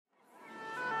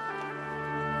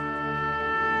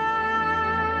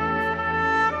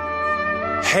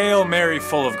Hail Mary,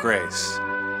 full of grace.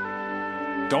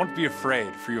 Don't be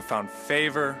afraid, for you have found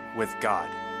favor with God.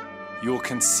 You will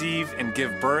conceive and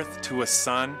give birth to a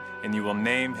son, and you will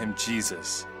name him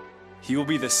Jesus. He will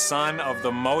be the Son of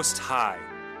the Most High,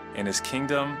 and his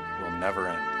kingdom will never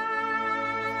end.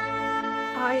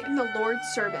 I am the Lord's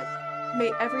servant.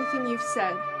 May everything you've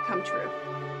said come true.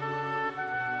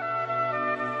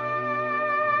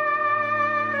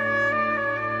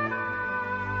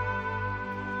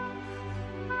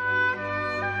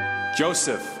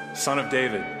 Joseph, son of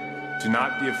David, do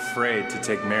not be afraid to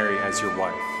take Mary as your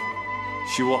wife.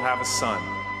 She will have a son,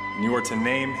 and you are to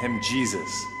name him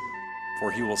Jesus,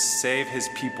 for he will save his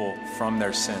people from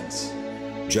their sins.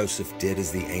 Joseph did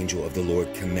as the angel of the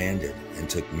Lord commanded and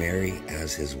took Mary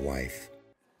as his wife.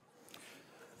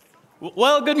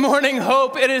 Well, good morning,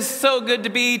 Hope. It is so good to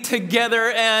be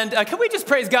together. And can we just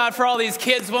praise God for all these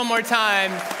kids one more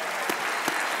time?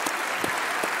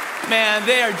 Man,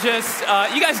 they are just,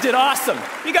 you guys did awesome.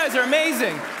 You guys are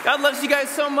amazing. God loves you guys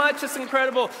so much. It's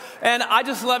incredible. And I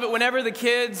just love it whenever the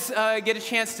kids get a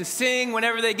chance to sing,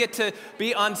 whenever they get to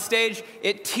be on stage,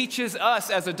 it teaches us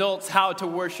as adults how to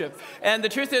worship. And the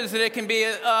truth is that it can be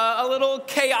a little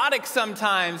chaotic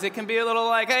sometimes. It can be a little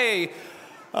like, hey,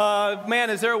 man,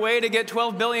 is there a way to get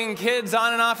 12 billion kids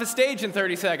on and off a stage in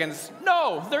 30 seconds?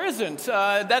 No, there isn't.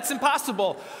 That's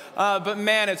impossible. But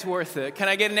man, it's worth it. Can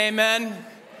I get an amen?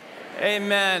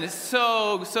 Amen. It's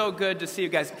so good to see you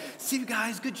guys. See you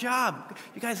guys, good job.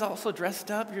 You guys also dressed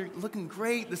up. You're looking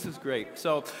great. This is great.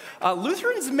 So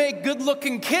Lutherans make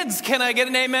good-looking kids. Can I get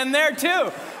an amen there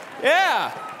too? Yeah.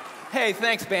 Hey,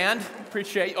 thanks, band.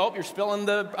 Appreciate you. Oh, you're spilling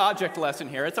the object lesson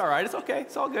here. It's all right. It's okay.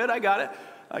 It's all good. I got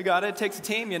it. It takes a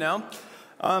team, you know.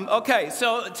 Okay,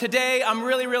 so today I'm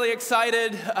really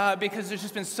excited because there's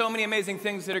just been so many amazing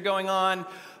things that are going on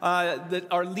that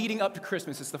are leading up to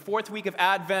Christmas. It's the fourth week of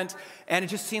Advent, and it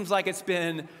just seems like it's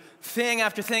been thing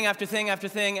after thing after thing after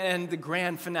thing, and the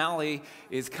grand finale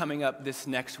is coming up this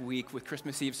next week with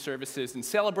Christmas Eve services and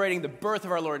celebrating the birth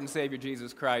of our Lord and Savior,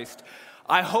 Jesus Christ.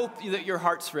 I hope that your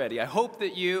heart's ready. I hope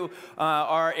that you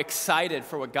are excited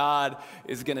for what God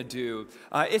is going to do.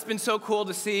 It's been so cool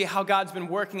to see how God's been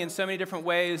working in so many different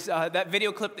ways. That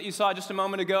video clip that you saw just a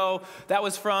moment ago, that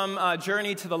was from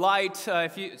Journey to the Light. So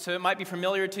it might be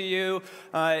familiar to you.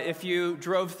 If you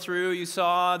drove through, you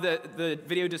saw the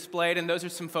video displayed, and those are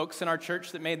some folks in our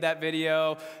church that made that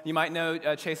video. You might know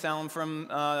Chase Allen from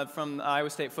the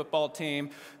Iowa State football team.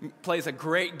 Plays a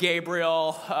great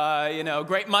Gabriel,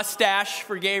 great mustache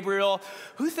for Gabriel.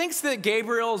 Who thinks that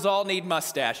Gabriels all need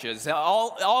mustaches?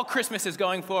 All Christmas is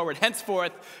going forward.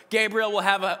 Henceforth, Gabriel will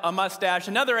have a mustache.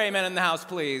 Another amen in the house,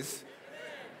 please.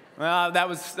 That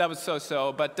was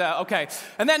so-so, but okay.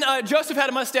 And then Joseph had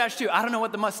a mustache too. I don't know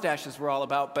what the mustaches were all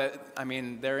about, but I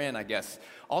mean, they're in, I guess.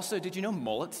 Also, did you know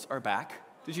mullets are back?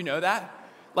 Did you know that?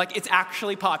 Like, it's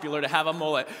actually popular to have a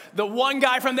mullet. The one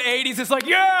guy from the 80s is like,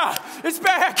 yeah, it's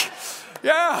back.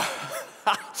 Yeah.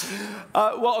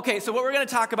 Well, okay, so what we're going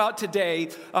to talk about today,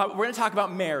 we're going to talk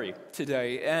about Mary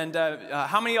today. And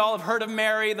how many of y'all have heard of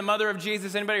Mary, the mother of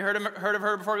Jesus? Anybody heard of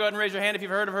her before? Go ahead and raise your hand if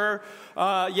you've heard of her.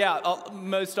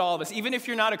 Most all of us. Even if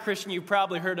you're not a Christian, you've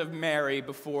probably heard of Mary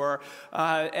before.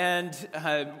 And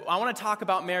I want to talk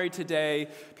about Mary today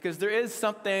because there is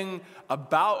something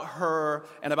about her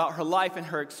and about her life and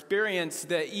her experience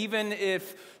that even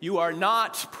if you are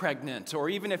not pregnant, or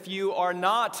even if you are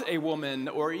not a woman,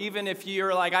 or even if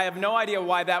you're like, I have no idea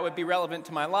why that would be relevant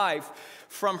to my life,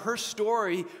 from her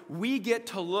story, we get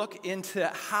to look into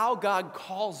how God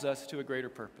calls us to a greater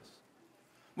purpose.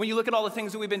 When you look at all the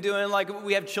things that we've been doing, like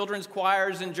we have children's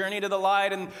choirs and Journey to the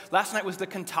Light, and last night was the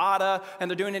cantata, and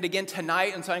they're doing it again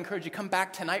tonight, and so I encourage you to come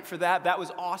back tonight for that. That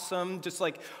was awesome, just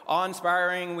like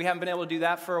awe-inspiring. We haven't been able to do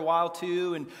that for a while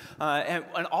too, and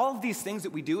all of these things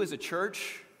that we do as a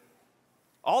church,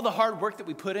 all the hard work that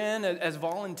we put in as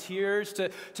volunteers to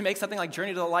make something like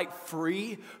Journey to the Light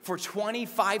free for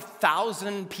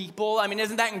 25,000 people. I mean,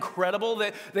 isn't that incredible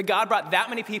that God brought that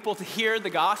many people to hear the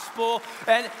gospel?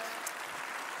 And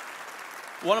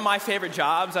one of my favorite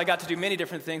jobs, I got to do many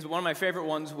different things, but one of my favorite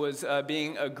ones was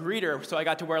being a greeter. So I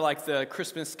got to wear like the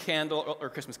Christmas candle,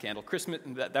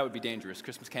 that would be dangerous.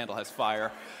 Christmas candle has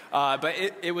fire. But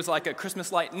it was like a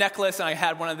Christmas light necklace, and I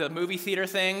had one of the movie theater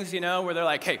things, where they're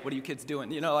like, hey, what are you kids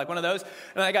doing? Like one of those.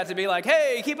 And I got to be like,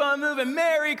 hey, keep on moving,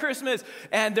 Merry Christmas.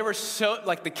 And there were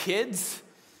the kids,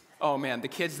 oh man, the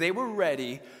kids, they were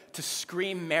ready to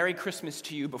scream Merry Christmas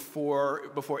to you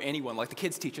before anyone. Like the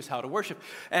kids teach us how to worship.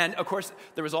 And of course,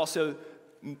 there was also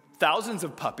thousands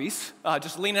of puppies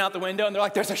just leaning out the window, and they're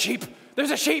like, there's a sheep,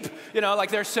 like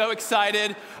they're so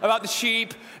excited about the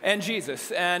sheep and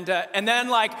Jesus. And then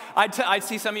like I'd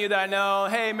see some of you that I know,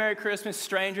 hey, Merry Christmas,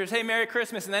 strangers, hey, Merry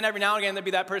Christmas, and then every now and again there'd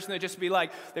be that person that'd just be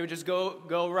like, they would just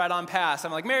go right on past.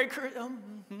 I'm like, Merry Christmas,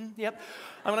 yep,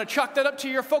 I'm gonna chalk that up to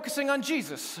you're focusing on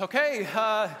Jesus, okay?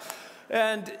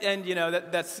 And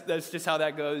that's just how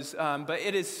that goes. But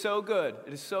it is so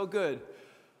good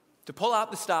to pull out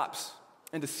the stops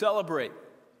and to celebrate,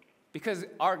 because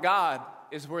our God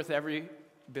is worth every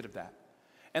bit of that.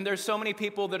 And there's so many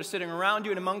people that are sitting around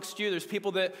you and amongst you. There's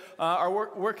people that are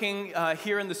working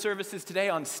here in the services today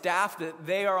on staff that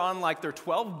they are on like their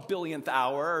 12 billionth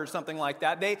hour or something like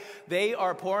that. They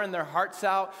are pouring their hearts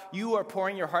out. You are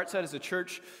pouring your hearts out as a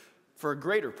church for a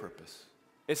greater purpose.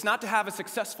 It's not to have a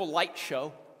successful light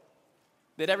show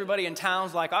that everybody in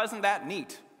town's like, oh, isn't that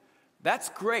neat? That's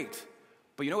great.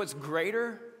 But you know what's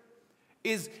greater?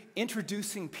 Is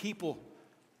introducing people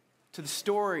to the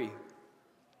story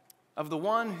of the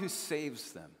one who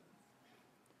saves them.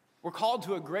 We're called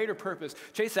to a greater purpose.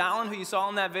 Chase Allen, who you saw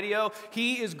in that video,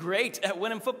 he is great at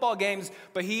winning football games,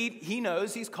 but he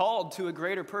knows he's called to a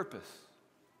greater purpose.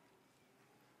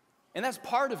 And that's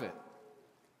part of it.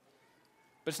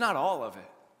 But it's not all of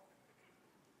it.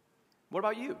 What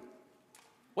about you?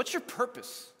 What's your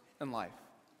purpose in life?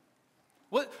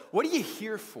 What are you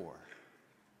here for?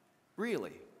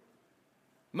 Really?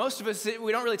 Most of us,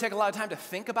 we don't really take a lot of time to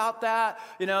think about that.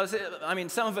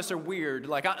 Some of us are weird.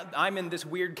 Like, I'm in this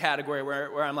weird category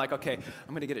where I'm like, okay, I'm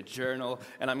going to get a journal,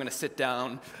 and I'm going to sit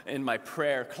down in my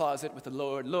prayer closet with the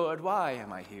Lord. Lord, why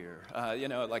am I here?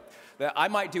 I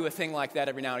might do a thing like that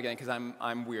every now and again because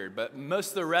I'm weird. But most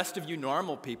of the rest of you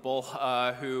normal people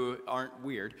who aren't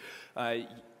weird,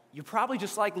 you probably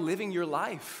just like living your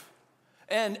life.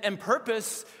 And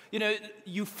purpose,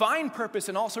 you find purpose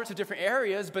in all sorts of different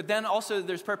areas, but then also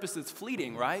there's purpose that's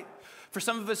fleeting, right? For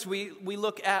some of us, we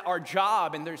look at our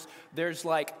job and there's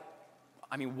like,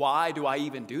 why do I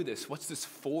even do this? What's this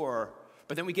for?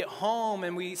 But then we get home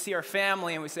and we see our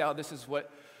family and we say, oh, this is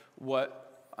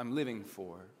what I'm living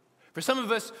for. For some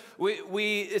of us,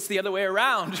 we it's the other way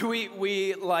around.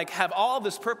 We like have all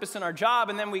this purpose in our job,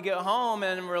 and then we get home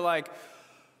and we're like,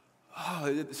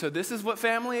 oh, so this is what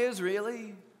family is,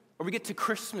 really? Or we get to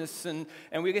Christmas and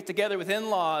we get together with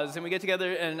in-laws, and we get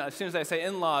together, and as soon as I say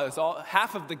in-laws,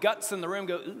 half of the guts in the room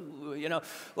go, ooh,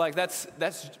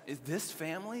 is this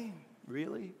family,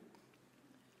 really?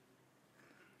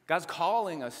 God's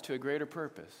calling us to a greater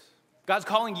purpose. God's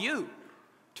calling you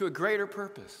to a greater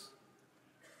purpose.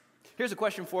 Here's a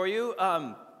question for you.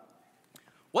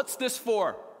 What's this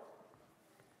for?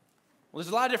 Well, there's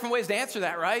a lot of different ways to answer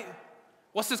that, right?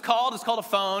 What's this called? It's called a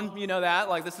phone. You know that.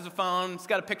 Like, this is a phone. It's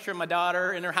got a picture of my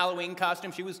daughter in her Halloween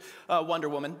costume. She was Wonder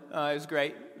Woman. It was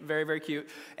great. Very, very cute.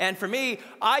 And for me,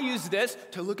 I use this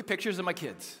to look at pictures of my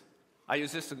kids. I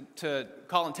use this to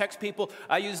call and text people.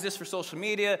 I use this for social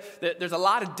media. There's a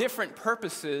lot of different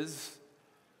purposes.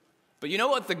 But you know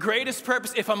what? The greatest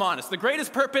purpose, if I'm honest, the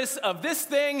greatest purpose of this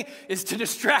thing is to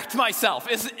distract myself.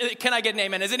 Can I get an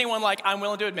amen? Is anyone like, I'm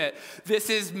willing to admit,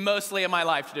 this is mostly in my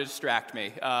life to distract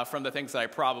me from the things that I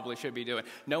probably should be doing?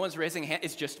 No one's raising a hand.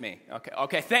 It's just me.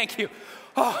 Okay, thank you.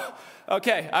 Oh,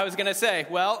 okay, I was going to say,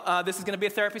 well, this is going to be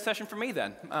a therapy session for me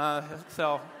then.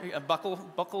 So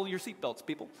buckle your seatbelts,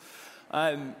 people.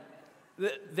 And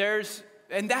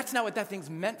that's not what that thing's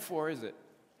meant for, is it?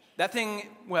 That thing,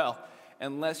 well,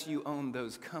 unless you own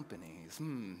those companies.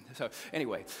 So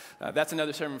anyway, that's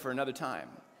another sermon for another time.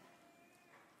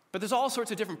 But there's all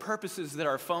sorts of different purposes that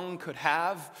our phone could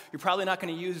have. You're probably not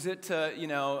going to use it to,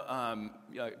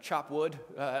 chop wood.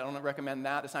 I don't recommend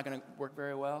that. It's not going to work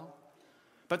very well.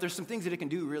 But there's some things that it can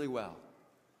do really well.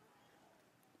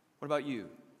 What about you?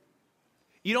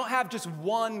 You don't have just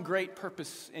one great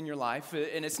purpose in your life,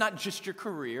 and it's not just your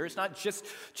career, it's not just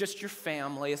your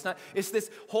family, it's this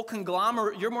whole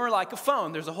conglomerate. You're more like a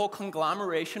phone. There's a whole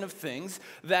conglomeration of things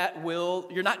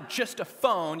you're not just a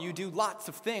phone, you do lots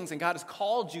of things, and God has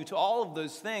called you to all of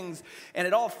those things, and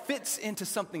it all fits into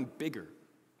something bigger.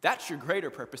 That's your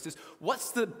greater purpose. Is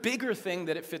what's the bigger thing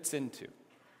that it fits into?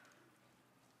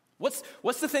 What's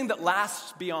the thing that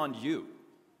lasts beyond you?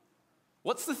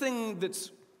 What's the thing that's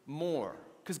more?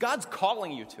 Because God's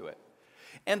calling you to it.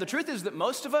 And the truth is that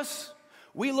most of us,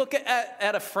 we look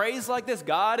at a phrase like this,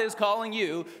 God is calling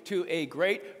you to a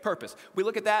great purpose. We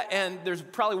look at that, and there's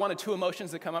probably one of two emotions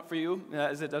that come up for you,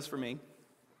 as it does for me.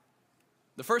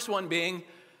 The first one being,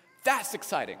 that's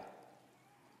exciting.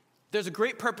 There's a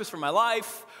great purpose for my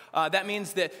life. That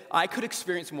means that I could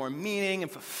experience more meaning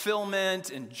and fulfillment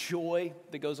and joy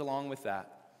that goes along with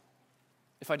that.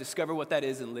 if I discover what that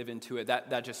is and live into it,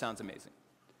 that just sounds amazing.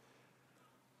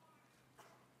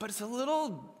 But it's a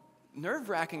little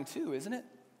nerve-wracking too, isn't it?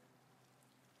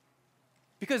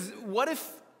 Because what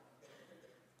if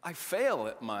I fail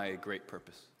at my great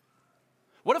purpose?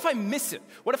 What if I miss it?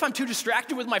 What if I'm too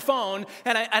distracted with my phone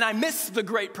and I miss the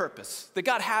great purpose that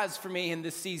God has for me in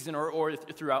this season or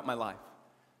throughout my life?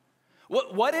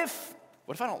 What if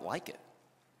I don't like it?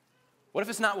 What if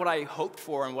it's not what I hoped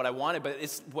for and what I wanted, but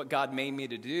it's what God made me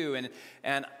to do?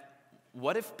 And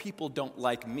what if people don't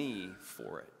like me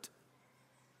for it?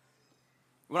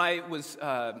 When I was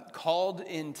called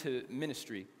into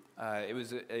ministry, it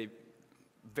was a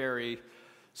very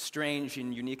strange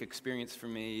and unique experience for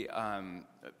me.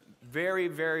 Very,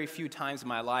 very few times in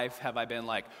my life have I been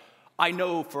like, I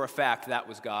know for a fact that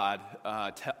was God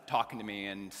talking to me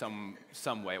in some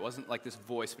way. It wasn't like this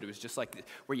voice, but it was just like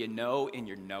where you know in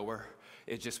your knower.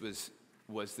 It just was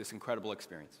this incredible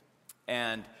experience.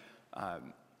 And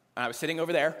I was sitting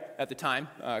over there at the time,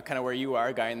 kind of where you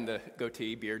are, guy in the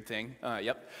goatee beard thing.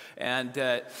 Yep.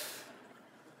 And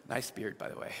nice beard, by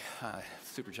the way.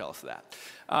 Super jealous of that.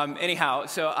 Anyhow,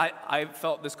 so I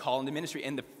felt this call into ministry,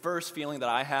 and the first feeling that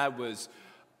I had was,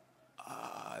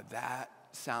 that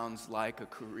sounds like a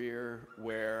career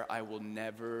where I will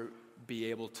never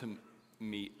be able to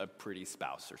meet a pretty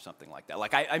spouse or something like that.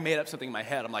 Like, I made up something in my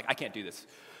head. I'm like, I can't do this.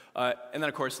 And then,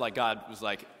 of course, like God was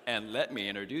like, and let me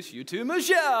introduce you to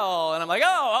Michelle. And I'm like,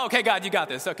 oh, okay, God, you got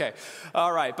this. Okay,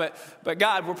 all right. But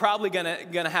God, we're probably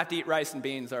gonna have to eat rice and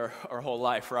beans our whole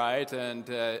life, right? And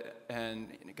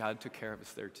God took care of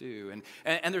us there too.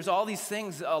 And there's all these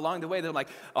things along the way that I'm like,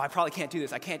 oh, I probably can't do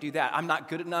this. I can't do that. I'm not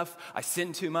good enough. I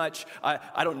sin too much.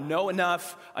 I don't know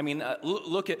enough. I mean,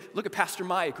 look at Pastor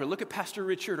Mike, or look at Pastor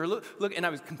Richard, or look. And I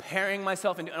was comparing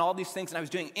myself and all these things, and I was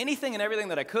doing anything and everything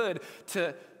that I could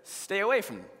to stay away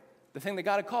from the thing that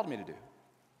God had called me to do. It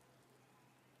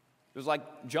was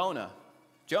like Jonah.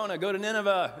 Jonah, go to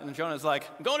Nineveh. And Jonah's like,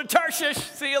 I'm going to Tarshish.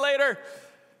 See you later.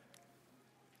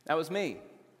 That was me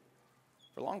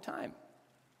for a long time.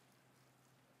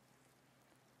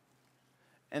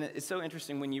 And it's so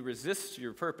interesting when you resist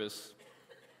your purpose,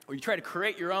 or you try to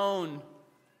create your own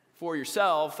for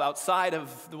yourself outside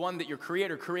of the one that your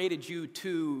Creator created you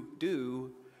to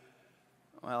do,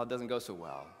 well, it doesn't go so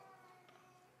well.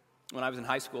 When I was in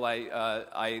high school,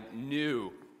 I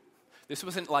knew. This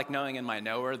wasn't like knowing in my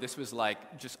knower. This was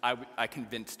like just I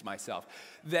convinced myself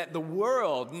that the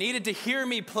world needed to hear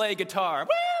me play guitar.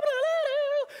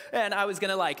 And I was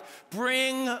gonna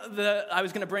bring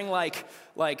like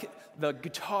the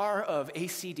guitar of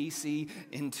AC/DC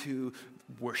into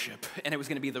worship, and it was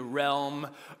gonna be the realm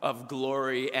of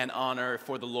glory and honor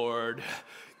for the Lord.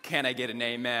 Can I get an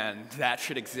amen? That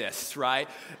should exist, right?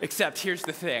 Except here's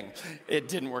the thing. It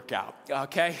didn't work out,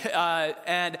 okay?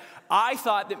 And I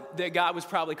thought that God was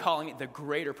probably calling it, the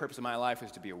greater purpose of my life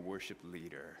was to be a worship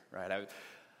leader, right?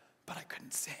 But I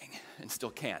couldn't sing and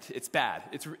still can't. It's bad.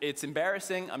 It's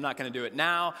embarrassing. I'm not going to do it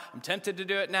now. I'm tempted to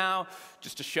do it now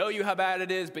just to show you how bad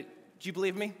it is, but do you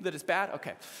believe me that it's bad?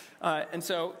 Okay. And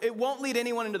so it won't lead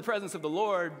anyone into the presence of the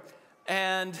Lord.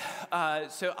 And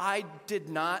so I did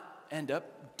not end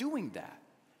up doing that.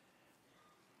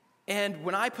 And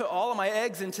when I put all of my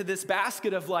eggs into this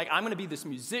basket of I'm going to be this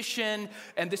musician,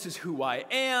 and this is who I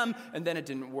am, and then it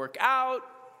didn't work out,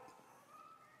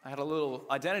 I had a little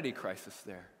identity crisis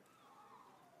there.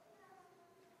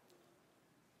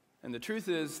 And the truth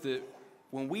is that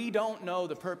when we don't know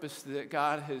the purpose that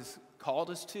God has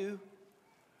called us to,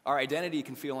 our identity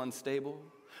can feel unstable.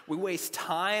 We waste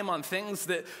time on things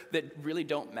that really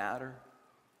don't matter,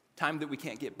 time that we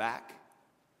can't get back.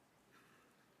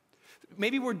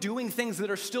 Maybe we're doing things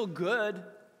that are still good,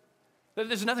 that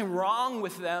there's nothing wrong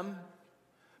with them,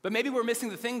 but maybe we're missing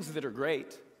the things that are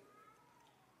great.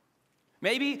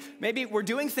 Maybe we're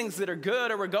doing things that are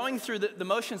good, or we're going through the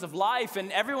motions of life,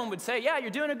 and everyone would say, yeah,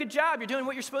 you're doing a good job, you're doing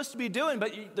what you're supposed to be doing,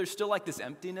 but there's still this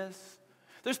emptiness.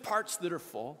 There's parts that are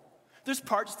full. There's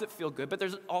parts that feel good, but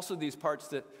there's also these parts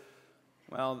that,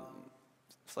 well,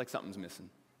 it's like something's missing.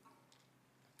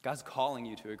 God's calling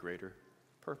you to a greater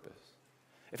purpose.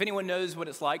 If anyone knows what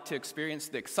it's like to experience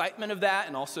the excitement of that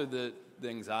and also the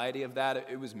anxiety of that,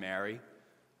 it was Mary,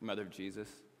 the mother of Jesus.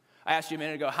 I asked you a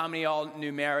minute ago, how many of y'all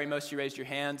knew Mary? Most of you raised your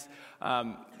hands.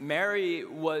 Mary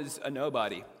was a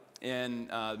nobody in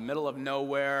the middle of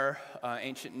nowhere,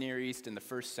 ancient Near East in the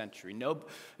first century.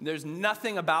 There's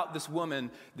nothing about this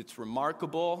woman that's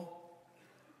remarkable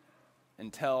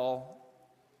until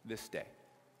this day.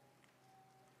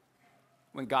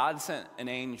 When God sent an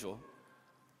angel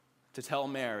to tell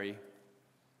Mary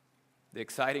the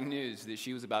exciting news that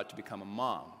she was about to become a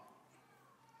mom.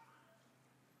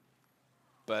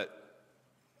 but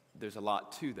there's a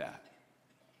lot to that.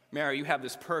 Mary, you have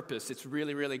this purpose. It's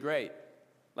really, really great.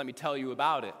 Let me tell you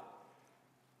about it.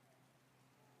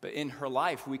 But in her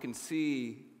life, we can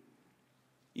see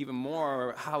even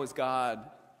more how is God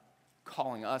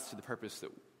calling us to the purpose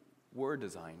that we're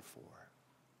designed for.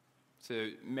 So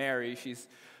Mary, she's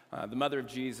the mother of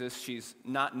Jesus. She's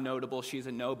not notable. She's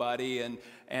a nobody.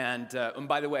 And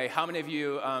by the way, how many of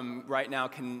you right now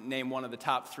can name one of the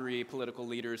top 3 political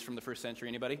leaders from the first century?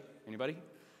 Anybody? Anybody?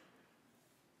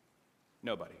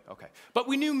 Nobody. Okay. But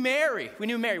we knew Mary. We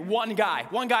knew Mary. One guy.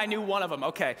 One guy knew one of them.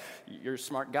 Okay. You're a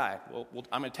smart guy. Well,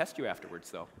 I'm going to test you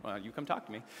afterwards, though. You come talk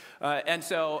to me. And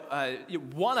so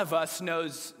one of us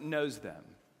knows them,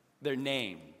 their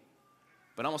name.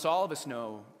 But almost all of us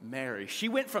know Mary. She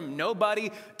went from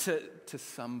nobody to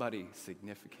somebody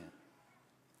significant.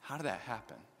 How did that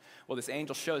happen? Well, this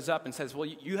angel shows up and says, well,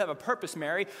 you have a purpose,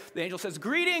 Mary. The angel says,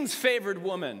 greetings, favored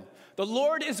woman. The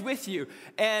Lord is with you.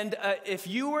 And if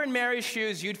you were in Mary's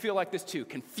shoes, you'd feel like this too,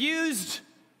 confused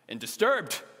and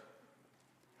disturbed.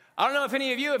 I don't know if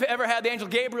any of you have ever had the angel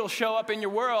Gabriel show up in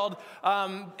your world,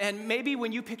 and maybe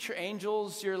when you picture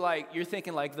angels, you're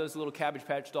thinking like those little Cabbage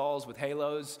Patch dolls with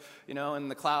halos,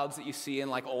 and the clouds that you see in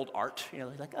like old art.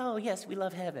 Like, oh yes, we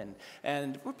love heaven,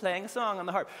 and we're playing a song on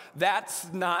the harp.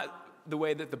 That's not the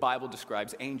way that the Bible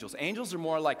describes angels. Angels are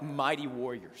more like mighty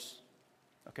warriors.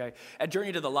 Okay, at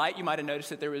Journey to the Light, you might have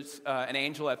noticed that there was an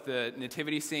angel at the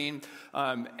nativity scene,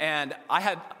 and I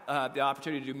had the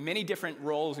opportunity to do many different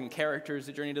roles and characters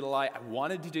at Journey to the Light. I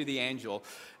wanted to do the angel,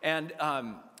 and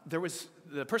there was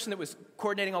the person that was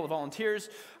coordinating all the volunteers.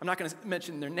 I'm not going to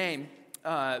mention their name,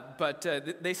 but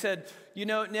they said,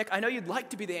 Nick, I know you'd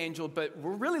like to be the angel, but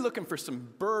we're really looking for some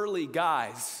burly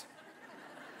guys.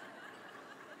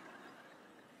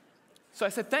 So I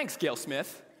said, thanks, Gail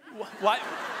Smith. Why?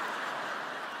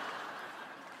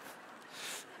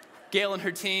 Gail and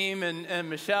her team, and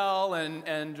Michelle,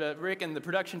 and Rick and the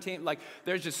production team,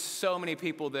 there's just so many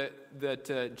people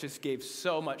that just gave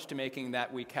so much to making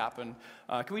that week happen.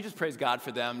 Can we just praise God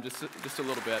for them just a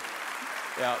little bit?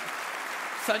 Yeah,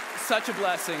 such a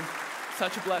blessing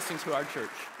to our church.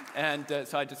 And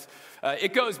so I just,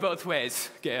 it goes both ways,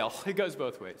 Gail. It goes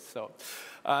both ways. So,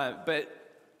 but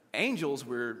angels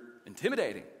were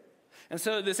intimidating. And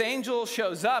so this angel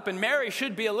shows up, and Mary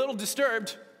should be a little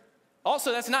disturbed.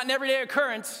 Also, that's not an everyday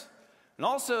occurrence. And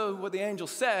also, what the angel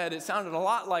said, it sounded a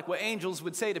lot like what angels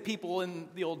would say to people in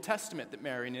the Old Testament that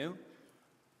Mary knew.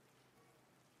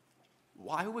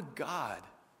 Why would God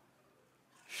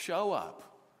show up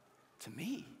to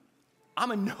me? I'm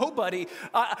a nobody.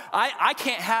 I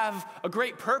can't have a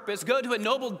great purpose. Go to a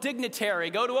noble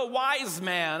dignitary. Go to a wise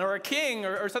man or a king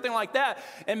or something like that.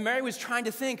 And Mary was trying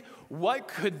to think, what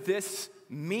could this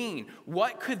mean?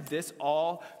 What could this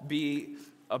all be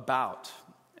about?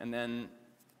 And then,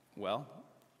 well,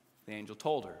 the angel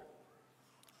told her.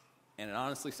 And it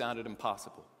honestly sounded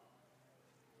impossible.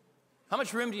 How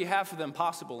much room do you have for the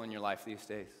impossible in your life these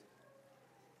days?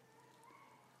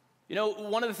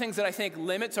 One of the things that I think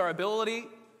limits our ability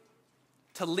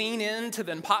to lean into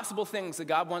the impossible things that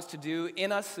God wants to do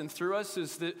in us and through us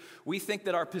is that we think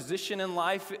that our position in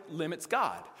life limits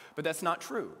God. But that's not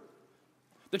true.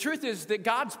 The truth is that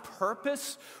God's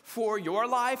purpose for your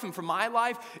life and for my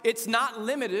life, it's not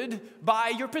limited by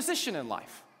your position in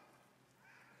life.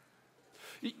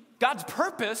 God's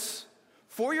purpose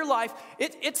for your life,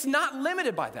 it's not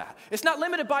limited by that. It's not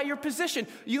limited by your position.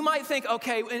 You might think,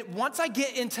 okay, once I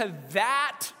get into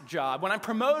that job, when I'm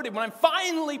promoted, when I'm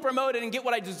finally promoted and get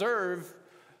what I deserve,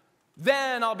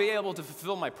 then I'll be able to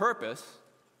fulfill my purpose.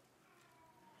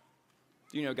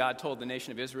 God told the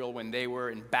nation of Israel when they were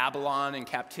in Babylon in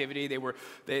captivity,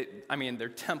 their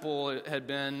temple had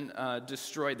been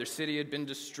destroyed, their city had been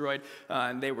destroyed,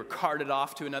 and they were carted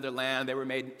off to another land. They were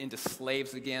made into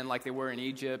slaves again, like they were in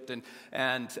Egypt.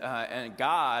 And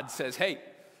God says, "Hey,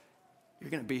 you're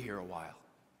going to be here a while.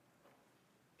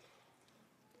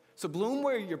 So bloom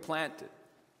where you're planted.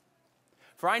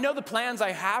 For I know the plans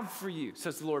I have for you,"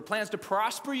 says the Lord, "plans to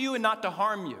prosper you and not to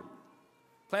harm you,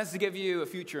 plans to give you a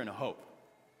future and a hope."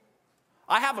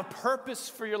 I have a purpose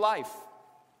for your life,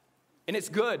 and it's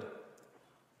good.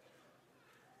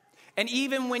 And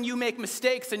even when you make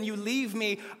mistakes and you leave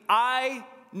me, I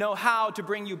know how to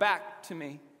bring you back to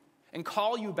me and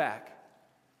call you back.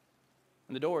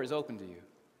 And the door is open to you.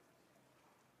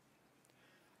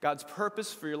 God's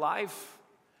purpose for your life,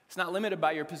 it's not limited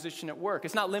by your position at work.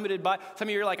 It's not limited by, some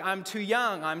of you are like, I'm too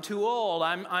young, I'm too old,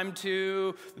 I'm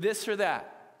too this or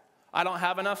that. I don't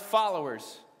have enough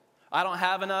followers. I don't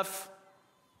have enough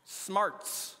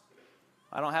smarts.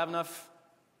 I don't have enough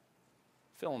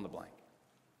fill in the blank.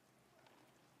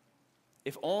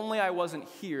 If only I wasn't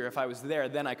here, if I was there,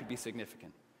 then I could be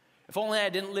significant. If only I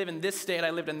didn't live in this state,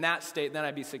 I lived in that state, then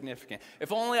I'd be significant.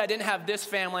 If only I didn't have this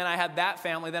family and I had that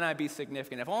family, then I'd be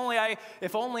significant. If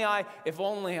only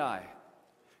I.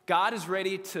 God is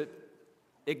ready to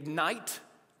ignite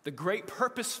the great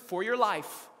purpose for your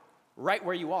life right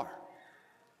where you are.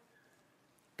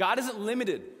 God isn't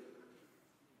limited.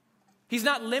 He's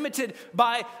not limited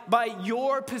by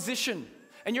your position.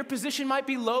 And your position might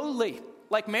be lowly,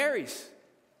 like Mary's.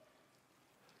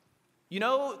 You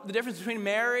know the difference between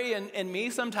Mary and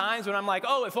me sometimes when I'm like,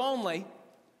 oh, if only,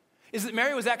 is that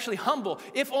Mary was actually humble.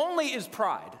 If only is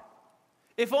pride.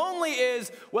 If only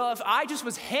is, well, if I just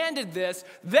was handed this,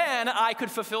 then I could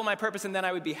fulfill my purpose and then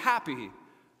I would be happy.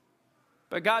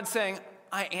 But God's saying,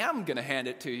 I am going to hand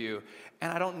it to you,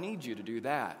 and I don't need you to do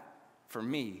that for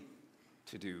me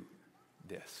to do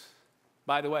this.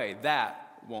 By the way,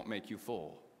 that won't make you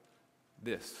full.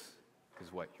 This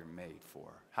is what you're made for.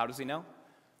 How does he know?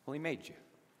 Well, he made you.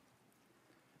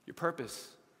 Your purpose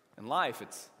in life,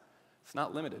 it's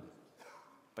not limited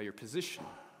by your position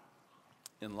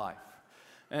in life.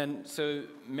 And so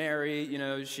Mary,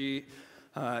 she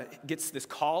gets this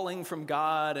calling from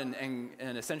God and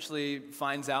essentially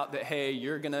finds out that, hey,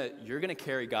 you're gonna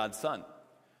carry God's son.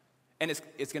 And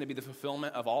it's going to be the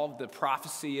fulfillment of all of the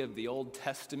prophecy of the Old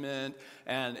Testament,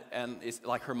 and it's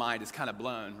like her mind is kind of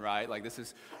blown, right? Like this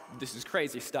is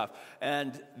crazy stuff.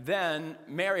 And then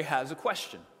Mary has a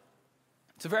question.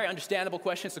 It's a very understandable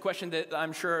question. It's a question that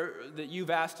I'm sure that you've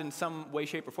asked in some way,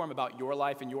 shape, or form about your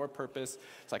life and your purpose.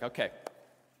 It's like, okay,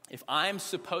 if I'm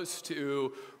supposed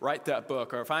to write that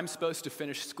book, or if I'm supposed to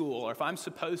finish school, or if I'm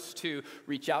supposed to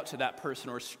reach out to that person,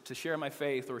 or to share my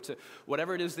faith, or to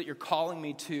whatever it is that you're calling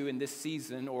me to in this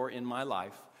season or in my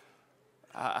life,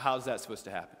 how's that supposed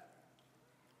to happen?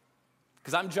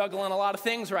 Because I'm juggling a lot of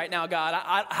things right now, God.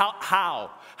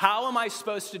 How am I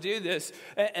supposed to do this?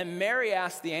 And Mary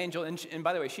asked the angel, and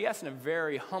by the way, she asked in a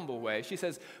very humble way. She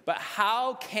says, but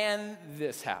how can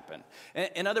this happen?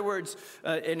 In other words,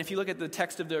 and if you look at the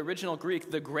text of the original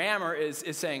Greek, the grammar is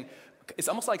saying, it's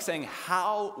almost like saying,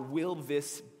 how will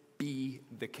this be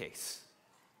the case?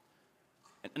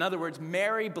 In other words,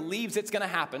 Mary believes it's going to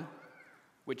happen,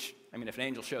 which, if an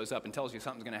angel shows up and tells you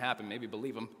something's going to happen, maybe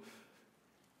believe him.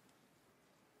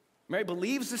 Mary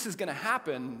believes this is going to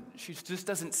happen. She just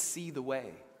doesn't see the way.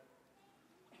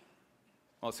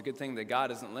 Well, it's a good thing that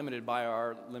God isn't limited by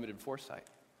our limited foresight.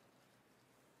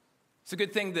 It's a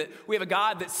good thing that we have a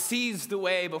God that sees the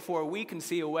way before we can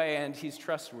see a way, and he's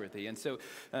trustworthy. And so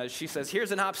she says,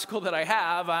 here's an obstacle that I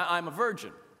have. I'm a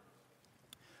virgin.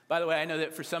 By the way, I know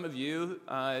that for some of you,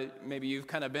 maybe you've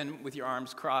kind of been with your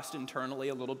arms crossed internally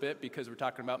a little bit because we're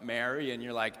talking about Mary, and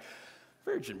you're like,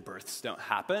 virgin births don't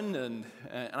happen, and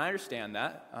I understand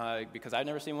that because I've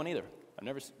never seen one either.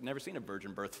 I've never seen a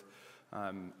virgin birth.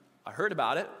 I heard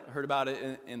about it. I heard about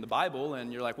it in the Bible,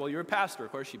 and you're like, well, you're a pastor.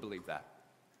 Of course you believe that.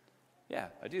 Yeah,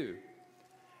 I do.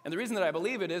 And the reason that I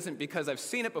believe it isn't because I've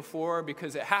seen it before,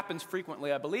 because it happens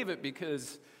frequently. I believe it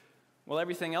because, well,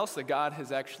 everything else that God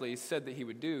has actually said that he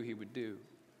would do, he would do.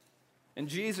 And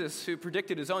Jesus, who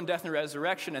predicted his own death and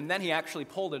resurrection, and then he actually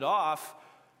pulled it off,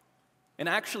 and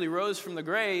actually rose from the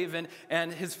grave,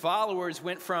 and his followers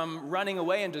went from running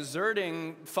away and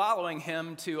deserting, following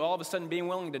him, to all of a sudden being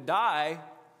willing to die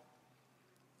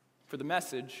for the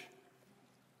message.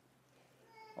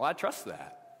 Well, I trust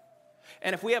that.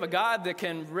 And if we have a God that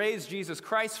can raise Jesus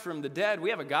Christ from the dead,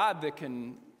 we have a God that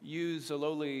can use a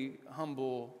lowly,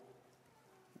 humble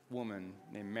woman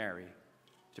named Mary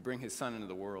to bring his son into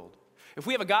the world. If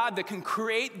we have a God that can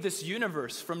create this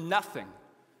universe from nothing,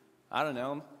 I don't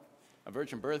know, a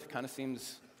virgin birth kind of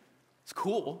seems, it's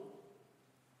cool,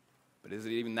 but is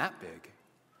it even that big?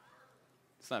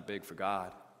 It's not big for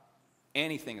God.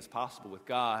 Anything is possible with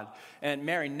God. And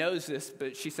Mary knows this,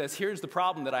 but she says, here's the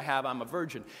problem that I have, I'm a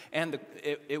virgin. And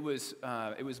it was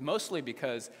mostly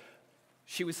because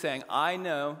she was saying, I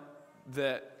know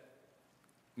that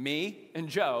me and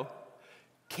Joe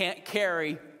can't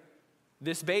carry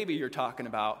this baby you're talking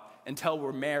about until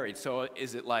we're married. So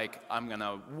is it like I'm going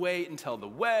to wait until the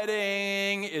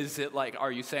wedding? Is it like,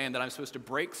 are you saying that I'm supposed to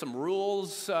break some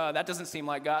rules? That doesn't seem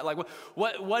like God. Like,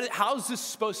 how's this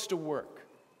supposed to work?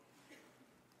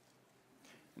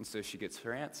 And so she gets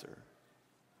her answer.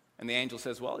 And the angel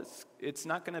says, well, it's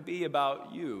not going to be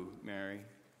about you, Mary.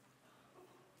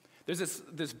 There's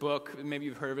this book, maybe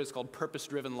you've heard of it, it's called Purpose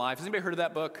Driven Life. Has anybody heard of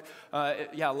that book?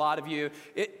 Yeah, a lot of you.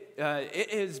 It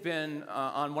has been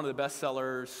on one of the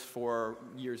bestsellers for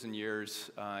years and years.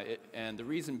 And the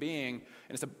reason being,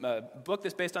 and it's a book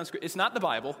that's based on Scripture. It's not the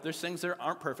Bible. There's things that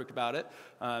aren't perfect about it.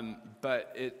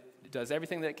 But does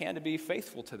everything that it can to be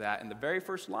faithful to that. And the very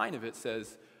first line of it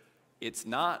says, it's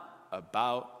not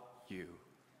about you.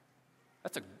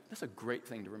 That's a great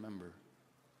thing to remember.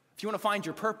 If you want to find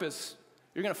your purpose,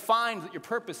 you're going to find that your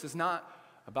purpose is not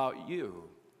about you.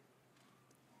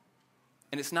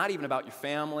 And it's not even about your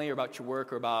family or about your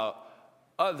work or about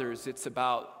others. It's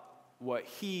about what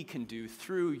he can do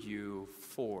through you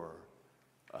for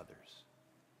others.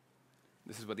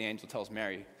 This is what the angel tells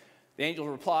Mary. The angel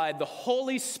replied, the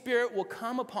Holy Spirit will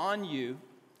come upon you,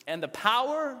 and the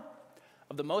power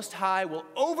of the Most High will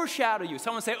overshadow you.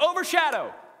 Someone say,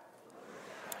 overshadow.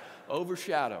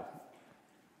 Overshadow.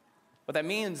 What that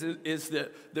means is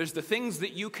that there's the things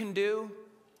that you can do,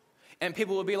 and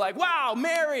people will be like, wow,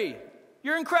 Mary,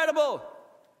 you're incredible.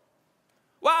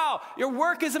 Wow, your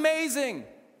work is amazing.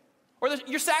 Or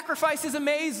your sacrifice is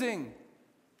amazing.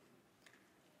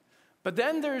 But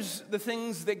then there's the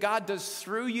things that God does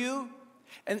through you,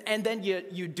 and then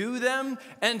you do them,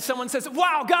 and someone says,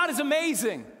 wow, God is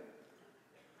amazing.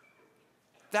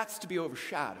 That's to be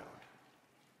overshadowed.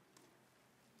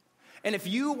 And if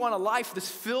you want a life that's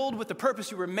filled with the purpose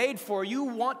you were made for, you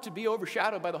want to be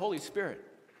overshadowed by the Holy Spirit.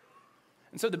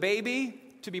 And so the baby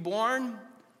to be born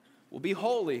will be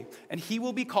holy, and he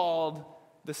will be called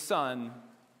the Son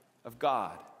of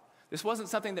God. This wasn't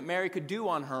something that Mary could do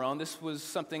on her own. This was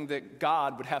something that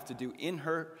God would have to do in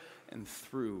her and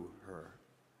through her.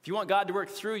 If you want God to work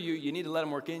through you, you need to let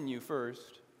him work in you first.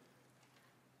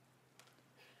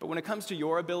 But when it comes to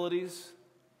your abilities,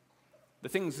 the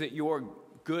things that you're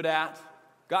good at,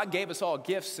 God gave us all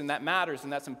gifts, and that matters,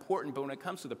 and that's important. But when it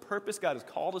comes to the purpose God has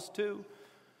called us to,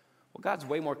 well, God's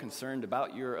way more concerned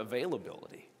about your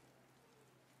availability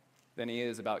than he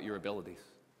is about your abilities.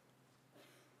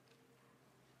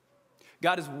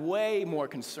 God is way more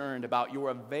concerned about your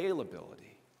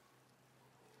availability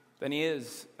than he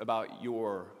is about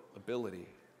your ability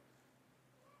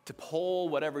to pull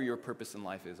whatever your purpose in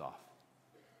life is off,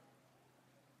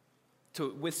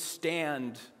 to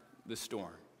withstand the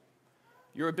storm,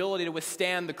 your ability to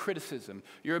withstand the criticism,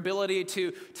 your ability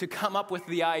to come up with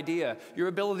the idea, your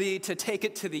ability to take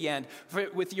it to the end,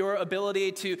 with your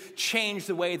ability to change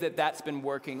the way that that's been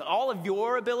working. All of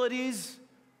your abilities,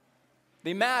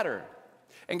 they matter.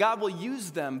 And God will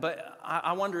use them, but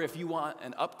I wonder if you want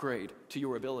an upgrade to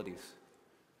your abilities.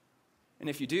 And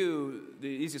if you do, the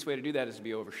easiest way to do that is to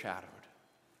be overshadowed.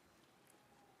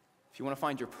 If you want to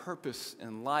find your purpose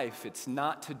in life, it's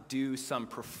not to do some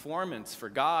performance for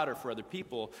God or for other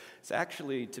people. It's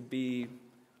actually to be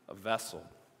a vessel.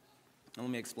 And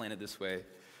let me explain it this way.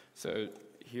 So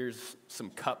here's some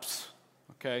cups,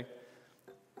 okay?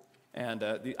 And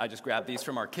I just grabbed these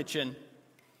from our kitchen.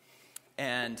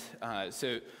 And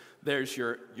so there's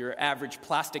your average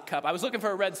plastic cup. I was looking for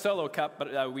a red Solo cup,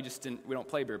 but we don't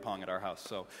play beer pong at our house.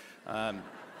 So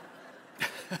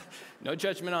no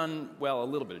judgment on, well, a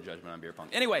little bit of judgment on beer pong.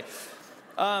 Anyway,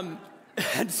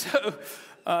 and so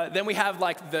then we have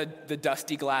like the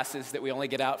dusty glasses that we only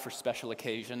get out for special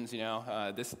occasions, you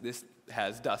know. This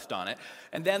has dust on it.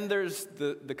 And then there's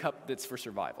the cup that's for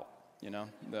survival, you know,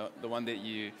 the one that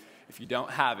if you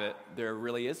don't have it, there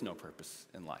really is no purpose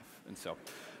in life. And so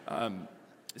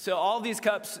all these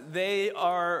cups, they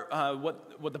are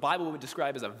what the Bible would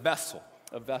describe as a vessel.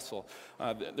 A vessel.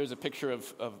 There's a picture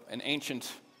of an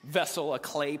ancient vessel, a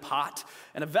clay pot.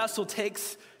 And a vessel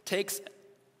takes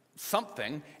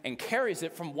something and carries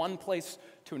it from one place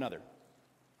to another.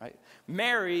 Right?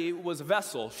 Mary was a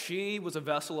vessel. She was a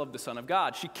vessel of the Son of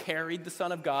God. She carried the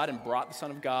Son of God and brought the Son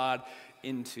of God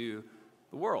into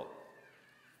the world.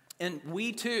 And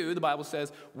we too, the Bible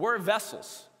says, we're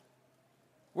vessels.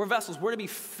 We're vessels. We're to be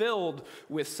filled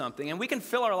with something. And we can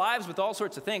fill our lives with all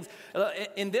sorts of things.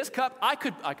 In this cup, I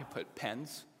could put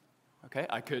pens. Okay?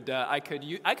 I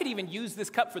could even use this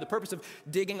cup for the purpose of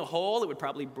digging a hole. It would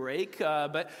probably break.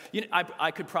 But you know,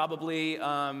 I could probably,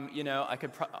 I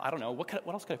don't know, what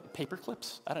else could I, paper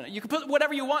clips? I don't know. You can put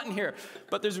whatever you want in here.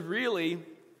 But there's really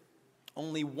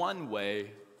only one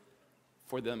way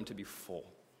for them to be full.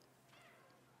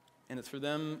 And it's for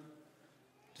them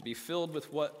to be filled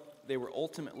with what they were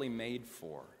ultimately made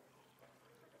for.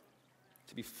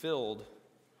 To be filled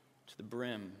to the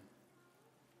brim.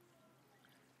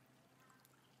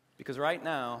 Because right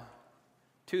now,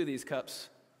 2 of these cups,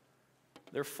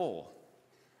 they're full.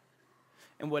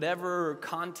 In whatever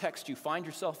context you find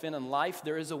yourself in life,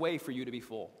 there is a way for you to be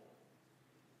full.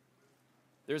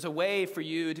 There's a way for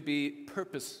you to be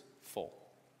purposeful.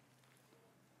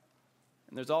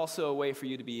 And there's also a way for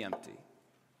you to be empty.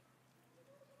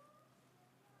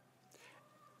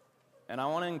 And I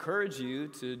want to encourage you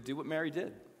to do what Mary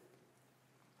did.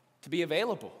 To be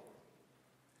available.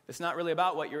 It's not really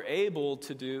about what you're able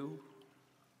to do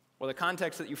or the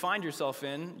context that you find yourself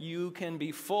in. You can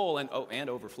be full and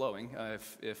overflowing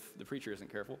if the preacher isn't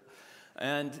careful.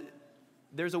 And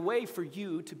there's a way for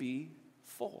you to be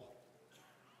full.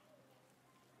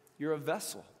 You're a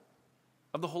vessel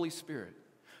of the Holy Spirit.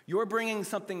 You're bringing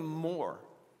something more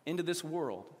into this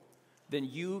world than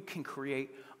you can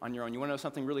create on your own. You want to know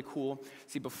something really cool?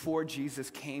 See, before Jesus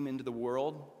came into the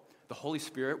world, the Holy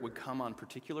Spirit would come on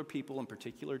particular people in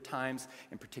particular times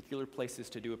in particular places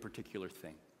to do a particular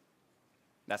thing.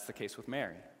 That's the case with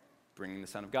Mary, bringing the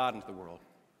Son of God into the world.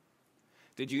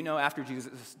 Did you know after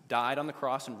Jesus died on the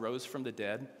cross and rose from the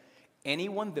dead,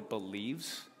 anyone that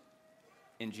believes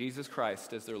in Jesus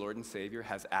Christ as their Lord and Savior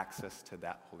has access to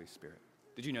that Holy Spirit?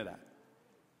 Did you know that?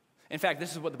 In fact,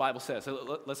 this is what the Bible says.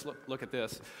 So let's look at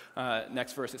this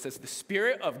next verse. It says, the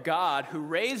Spirit of God who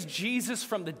raised Jesus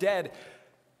from the dead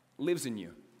lives in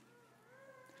you.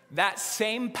 That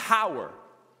same power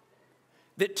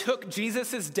that took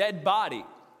Jesus' dead body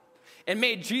and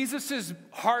made Jesus'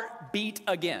 heart beat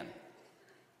again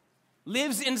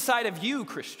lives inside of you,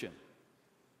 Christian.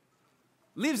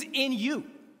 Lives in you.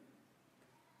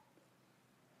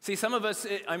 See, some of us,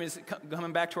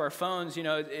 coming back to our phones,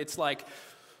 it's like,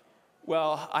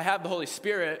 well, I have the Holy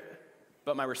Spirit,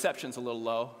 but my reception's a little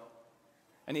low.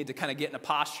 I need to kind of get in a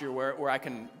posture where I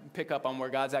can pick up on where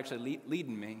God's actually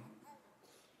leading me.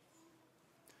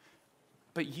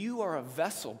 But you are a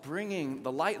vessel bringing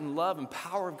the light and love and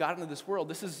power of God into this world.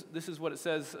 This is what it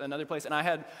says another place. And I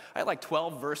had like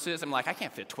 12 verses. I'm like, I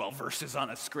can't fit 12 verses on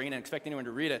a screen and expect anyone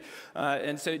to read it.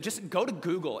 And so just go to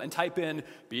Google and type in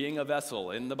being a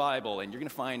vessel in the Bible, and you're going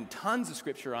to find tons of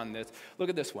scripture on this. Look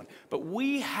at this one. But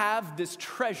we have this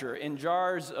treasure in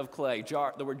jars of clay.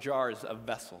 The word jars of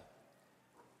vessel.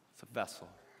 It's a vessel.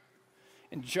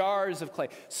 In jars of clay,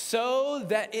 so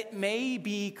that it may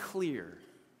be clear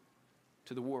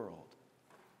to the world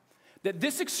that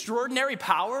this extraordinary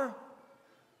power,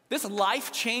 this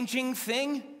life-changing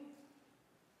thing,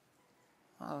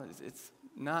 well, it's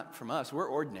not from us. We're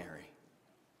ordinary.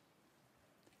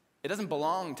 It doesn't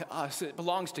belong to us. It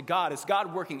belongs to God. It's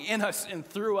God working in us and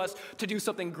through us to do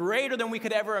something greater than we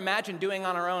could ever imagine doing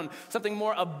on our own, something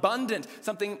more abundant,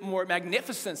 something more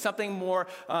magnificent, something more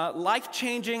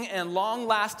life-changing and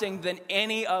long-lasting than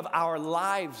any of our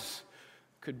lives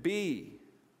could be.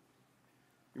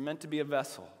 You're meant to be a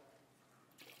vessel.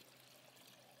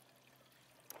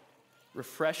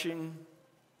 Refreshing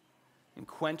and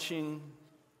quenching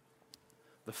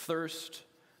the thirst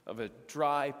of a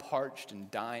dry, parched, and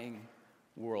dying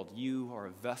world. You are a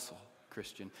vessel,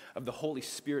 Christian, of the Holy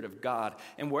Spirit of God.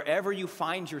 And wherever you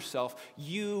find yourself,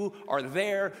 you are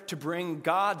there to bring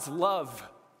God's love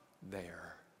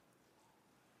there.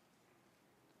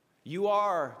 You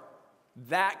are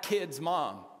that kid's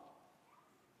mom.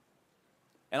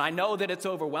 And I know that it's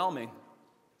overwhelming.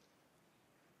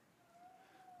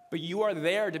 But you are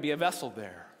there to be a vessel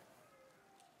there.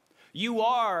 You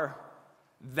are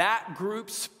that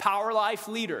group's Power Life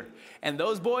leader. And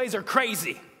those boys are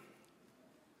crazy.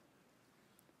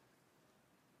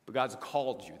 But God's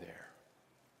called you there.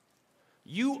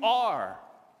 You are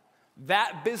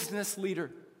that business leader.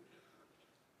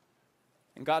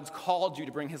 And God's called you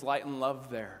to bring his light and love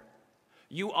there.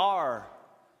 You are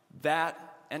that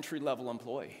entry-level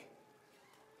employee.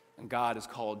 And God has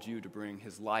called you to bring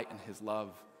his light and his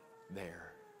love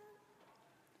there.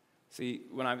 See,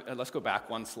 let's go back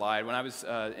one slide. When I was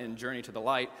in Journey to the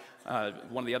Light,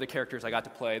 one of the other characters I got to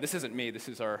play, this isn't me, this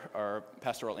is our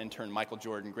pastoral intern, Michael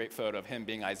Jordan. Great photo of him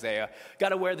being Isaiah. Got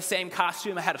to wear the same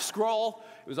costume. I had a scroll.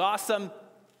 It was awesome.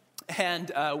 And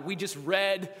we just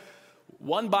read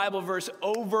one Bible verse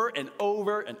over and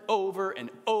over and over and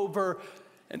over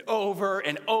and over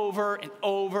and over and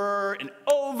over and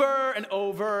over and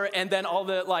over, and then all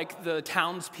the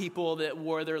townspeople that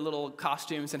wore their little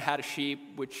costumes and had a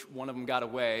sheep, which one of them got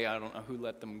away. I don't know who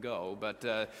let them go,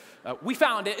 but we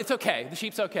found it. It's okay. The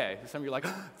sheep's okay. Some of you are like,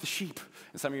 oh, the sheep,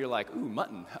 and some of you are like, ooh,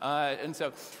 mutton. And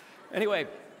so, anyway,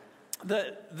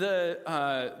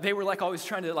 they were always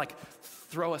trying to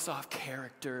throw us off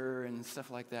character and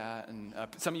stuff like that. And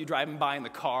some of you driving by in the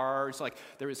car, it's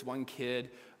there was one kid,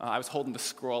 I was holding the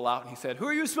scroll out, and he said, "Who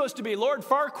are you supposed to be, Lord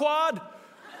Farquaad?"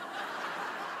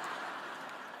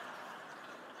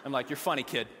 I'm like, "You're funny,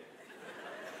 kid.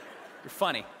 You're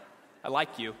funny. I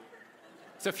like you."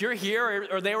 So if you're here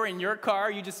or they were in your car,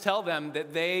 you just tell them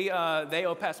that they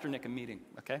owe Pastor Nick a meeting,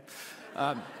 okay?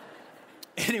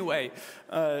 Anyway,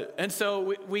 and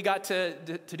so we got to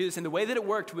do this. And the way that it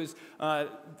worked was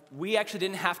we actually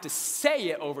didn't have to say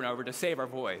it over and over to save our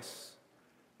voice.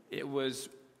 It was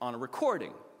on a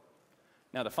recording.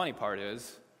 Now, the funny part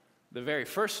is the very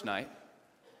first night,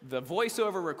 the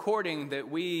voiceover recording that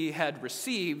we had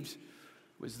received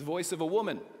was the voice of a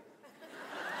woman.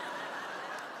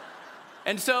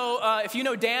 And so if you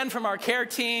know Dan from our care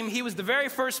team, he was the very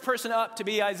first person up to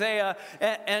be Isaiah.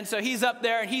 And so he's up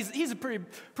there, and he's a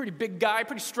pretty big guy,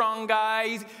 pretty strong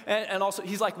guy. And also,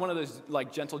 he's like one of those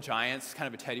like gentle giants, kind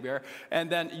of a teddy bear.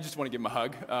 And then you just want to give him a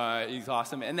hug. He's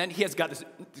awesome. And then he has got this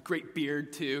great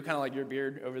beard, too, kind of like your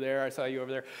beard over there. I saw you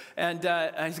over there. And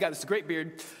he's got this great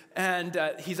beard. And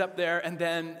he's up there. And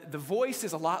then the voice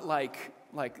is a lot like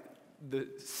the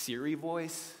Siri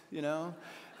voice, you know?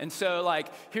 And so, like,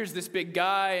 here's this big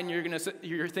guy, and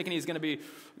you're thinking he's going to be,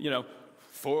 you know,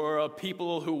 for a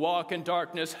people who walk in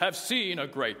darkness have seen a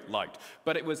great light.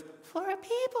 But it was, for a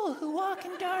people who walk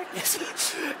in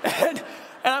darkness. and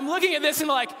I'm looking at this and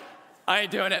like, I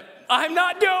ain't doing it. I'm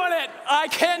not doing it. I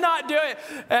cannot do it.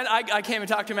 And I came and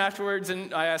talked to him afterwards,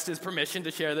 and I asked his permission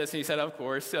to share this, and he said, of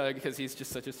course, because he's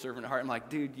just such a servant heart. I'm like,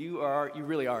 dude, you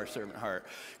really are a servant heart,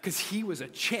 because he was a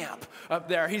champ up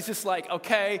there. He's just like,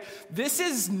 okay, this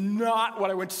is not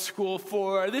what I went to school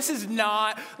for. This is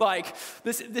not like,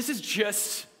 this is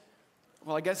just,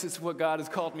 well, I guess it's what God has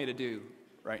called me to do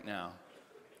right now.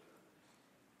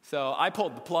 So I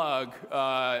pulled the plug,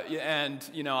 and,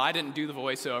 you know, I didn't do the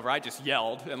voiceover. I just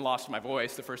yelled and lost my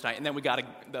voice the first night. And then we got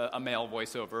a male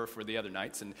voiceover for the other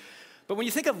nights. But when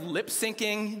you think of lip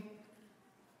syncing,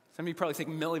 some of you probably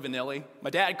think Milli Vanilli. My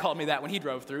dad called me that when he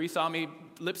drove through. He saw me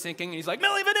lip syncing, and he's like,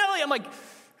 Milli Vanilli! I'm like,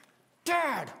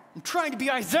 Dad, I'm trying to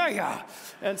be Isaiah.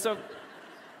 And so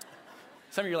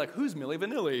some of you are like, who's Milli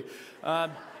Vanilli?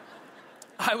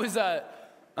 I was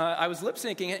lip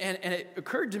syncing, and it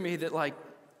occurred to me that, like,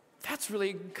 that's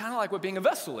really kind of like what being a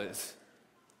vessel is.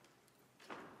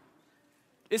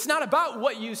 It's not about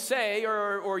what you say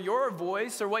or your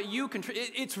voice or what you control.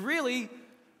 It's really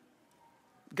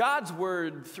God's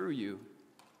word through you.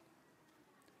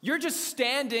 You're just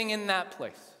standing in that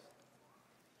place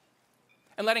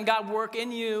and letting God work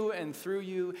in you and through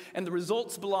you, and the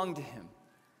results belong to Him.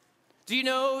 Do you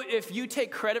know if you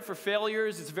take credit for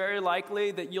failures, it's very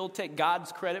likely that you'll take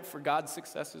God's credit for God's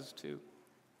successes too?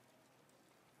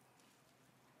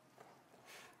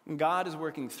 When God is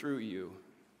working through you,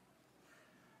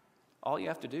 all you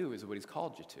have to do is what He's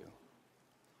called you to.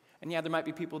 And yeah, there might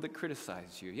be people that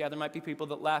criticize you. Yeah, there might be people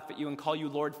that laugh at you and call you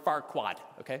Lord Farquaad,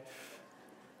 okay?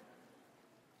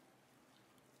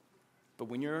 But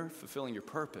when you're fulfilling your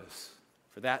purpose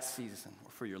for that season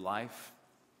or for your life,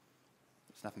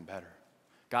 there's nothing better.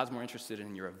 God's more interested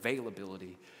in your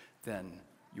availability than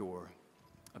your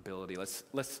ability.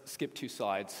 Let's skip 2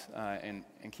 slides and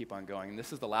keep on going. And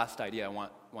this is the last idea I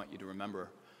want you to remember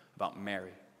about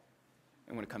Mary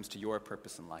and when it comes to your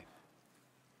purpose in life.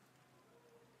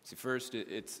 See, first,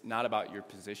 it's not about your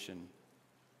position.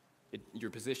 Your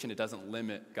position, it doesn't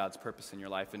limit God's purpose in your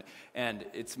life. And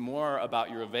it's more about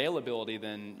your availability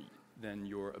than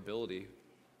your ability,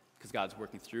 because God's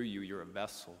working through you. You're a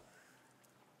vessel.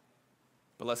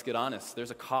 But let's get honest.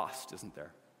 There's a cost, isn't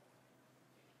there?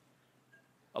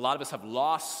 A lot of us have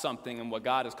lost something in what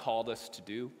God has called us to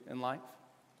do in life.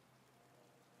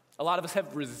 A lot of us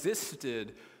have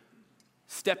resisted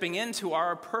stepping into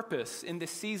our purpose in this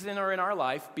season or in our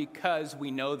life because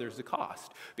we know there's a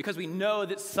cost, because we know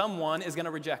that someone is going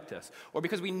to reject us, or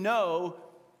because we know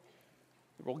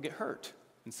we'll get hurt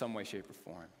in some way, shape, or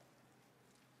form.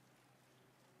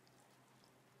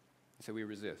 So we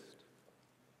resist.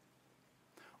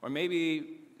 Or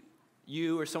maybe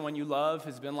you or someone you love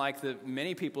has been like the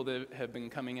many people that have been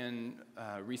coming in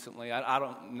recently.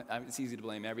 It's easy to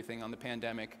blame everything on the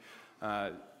pandemic,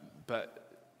 but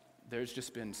there's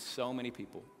just been so many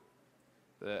people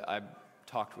that I've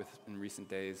talked with in recent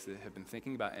days that have been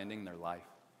thinking about ending their life.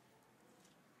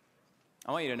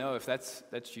 I want you to know, if that's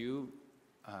you,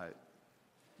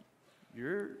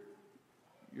 you're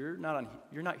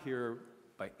not here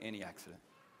by any accident.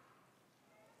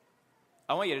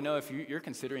 I want you to know, if you're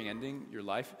considering ending your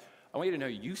life, I want you to know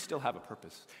you still have a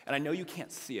purpose. And I know you can't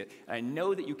see it, and I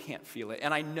know that you can't feel it,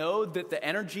 and I know that the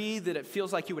energy that it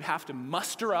feels like you would have to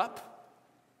muster up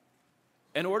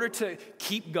in order to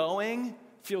keep going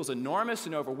feels enormous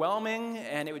and overwhelming,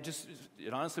 and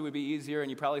it honestly would be easier,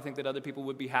 and you probably think that other people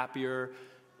would be happier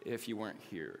if you weren't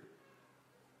here.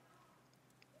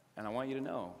 And I want you to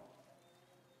know,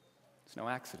 it's no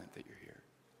accident that you're here.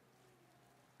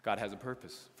 God has a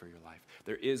purpose for your life.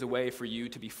 There is a way for you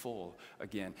to be full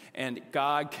again. And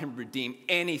God can redeem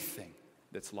anything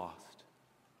that's lost.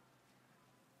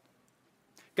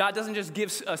 God doesn't just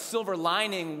give a silver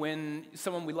lining when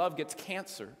someone we love gets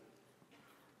cancer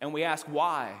and we ask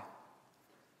why.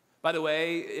 By the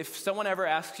way, if someone ever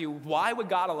asks you, why would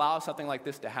God allow something like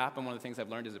this to happen, one of the things I've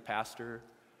learned as a pastor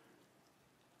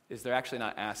is they're actually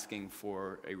not asking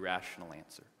for a rational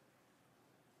answer.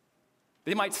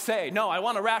 They might say, no, I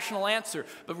want a rational answer,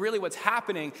 but really what's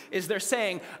happening is they're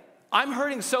saying, I'm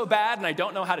hurting so bad and I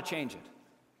don't know how to change it.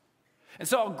 And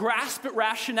so I'll grasp at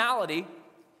rationality,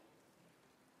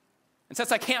 and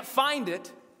since I can't find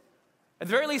it, at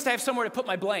the very least I have somewhere to put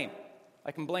my blame.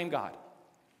 I can blame God.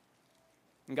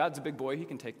 And God's a big boy, he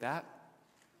can take that.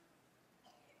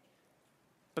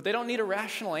 But they don't need a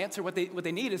rational answer. What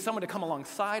they need is someone to come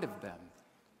alongside of them.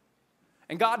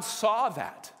 And God saw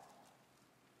that.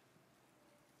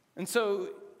 And so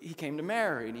he came to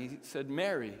Mary and he said,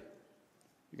 Mary,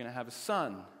 you're going to have a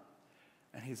son,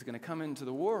 and he's going to come into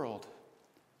the world,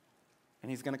 and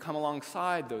he's going to come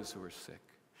alongside those who are sick.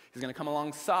 He's going to come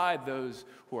alongside those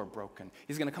who are broken.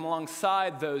 He's going to come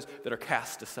alongside those that are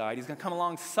cast aside. He's going to come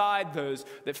alongside those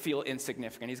that feel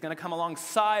insignificant. He's going to come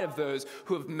alongside of those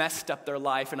who have messed up their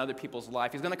life and other people's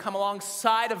life. He's going to come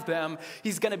alongside of them.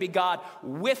 He's going to be God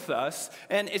with us.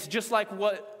 And it's just like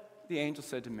what the angel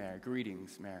said to Mary.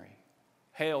 Greetings, Mary.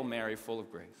 Hail, Mary, full of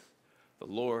grace. The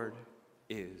Lord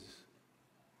is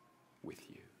with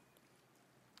you.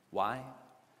 Why?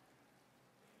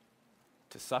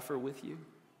 To suffer with you?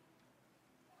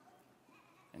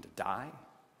 And to die,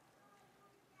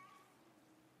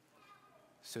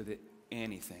 so that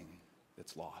anything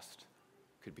that's lost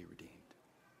could be redeemed.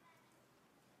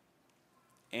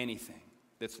 Anything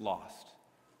that's lost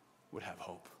would have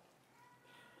hope.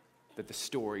 That the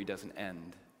story doesn't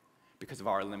end because of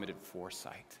our limited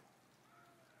foresight.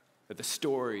 That the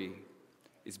story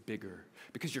is bigger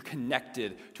because you're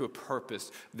connected to a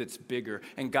purpose that's bigger,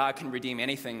 and God can redeem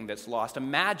anything that's lost.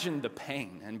 Imagine the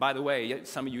pain. And by the way,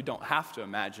 some of you don't have to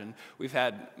imagine. We've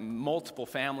had multiple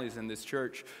families in this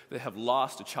church that have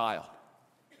lost a child.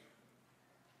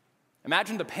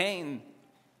 Imagine the pain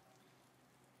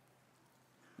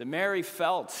that Mary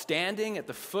felt standing at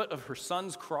the foot of her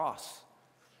son's cross.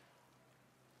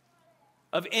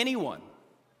 Of anyone,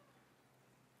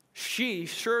 she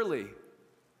surely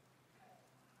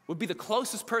would be the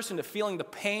closest person to feeling the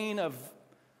pain of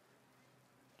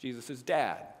Jesus'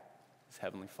 dad, his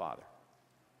heavenly Father.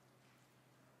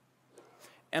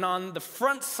 And on the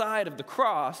front side of the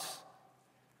cross,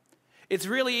 it's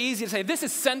really easy to say, this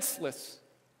is senseless.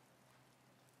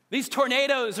 These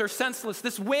tornadoes are senseless.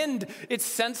 This wind, it's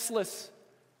senseless.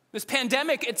 This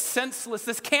pandemic, it's senseless.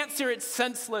 This cancer, it's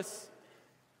senseless.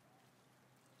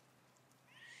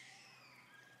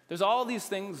 There's all these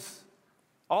things,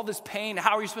 all this pain.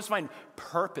 How are you supposed to find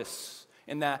purpose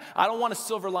in that? I don't want a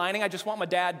silver lining. I just want my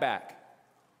dad back.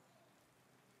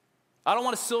 I don't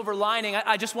want a silver lining.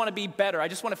 I just want to be better. I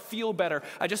just want to feel better.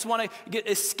 I just want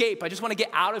to escape. I just want to get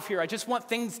out of here. I just want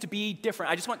things to be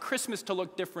different. I just want Christmas to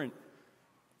look different.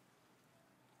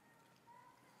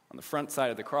 On the front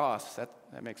side of the cross, that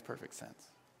makes perfect sense.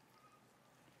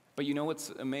 But you know what's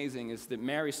amazing is that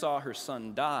Mary saw her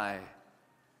son die,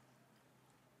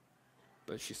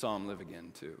 but she saw him live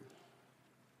again too.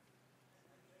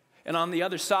 And on the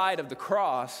other side of the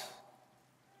cross,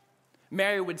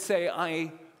 Mary would say,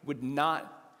 I would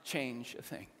not change a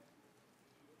thing.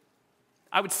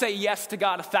 I would say yes to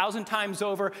God 1,000 times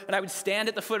over, and I would stand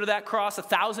at the foot of that cross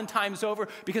 1,000 times over,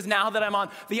 because now that I'm on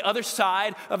the other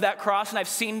side of that cross and I've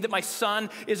seen that my son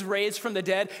is raised from the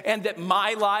dead, and that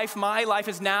my life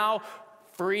is now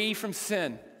free from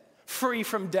sin, free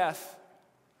from death.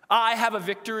 I have a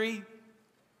victory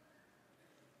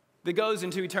that goes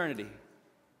into eternity.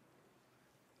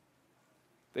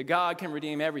 That God can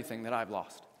redeem everything that I've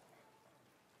lost.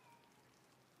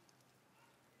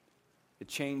 It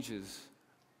changes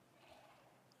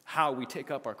how we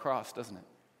take up our cross, doesn't it?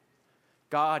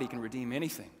 God, he can redeem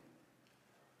anything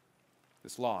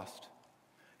that's lost.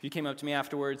 If you came up to me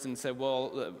afterwards and said,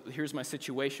 well, here's my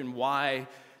situation, why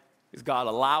is God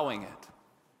allowing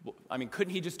it? I mean,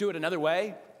 couldn't he just do it another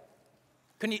way?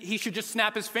 Couldn't he should just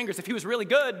snap his fingers. If he was really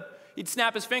good, he'd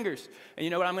snap his fingers. And you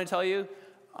know what I'm going to tell you?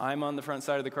 I'm on the front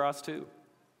side of the cross too.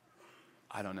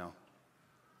 I don't know.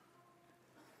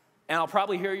 And I'll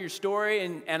probably hear your story,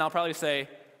 and I'll probably say,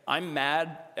 I'm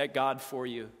mad at God for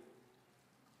you.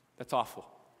 That's awful.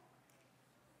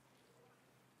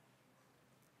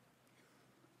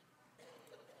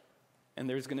 And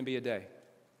there's going to be a day.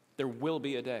 There will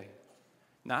be a day.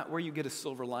 Not where you get a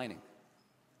silver lining,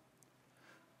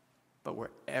 but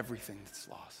where everything that's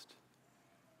lost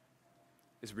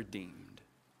is redeemed.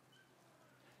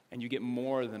 And you get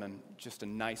more than just a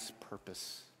nice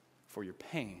purpose for your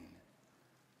pain.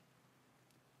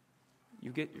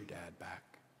 You get your dad back.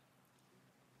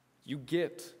 You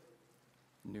get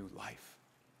new life.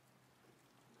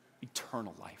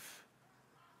 eternal life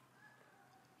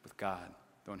with God,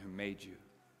 the one who made you,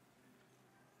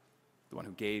 the one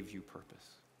who gave you purpose,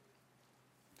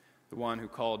 the one who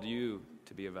called you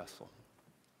to be a vessel.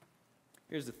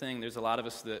 Here's the thing, there's a lot of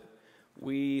us that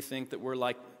we think that we're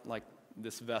like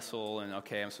this vessel, and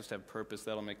okay, I'm supposed to have purpose,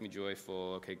 that'll make me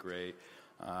joyful, okay, great.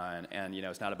 And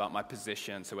it's not about my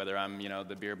position, so whether I'm,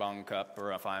 the beer bong cup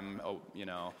or if I'm,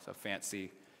 a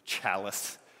fancy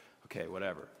chalice, okay,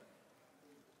 whatever.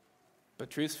 But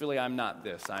truthfully, I'm not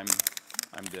this, I'm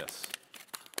this.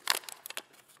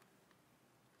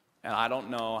 And I don't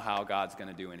know how God's going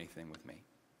to do anything with me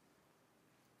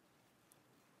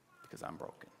because I'm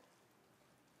broken.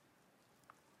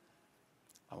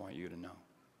 I want you to know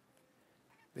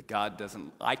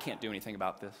that I can't do anything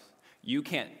about this. You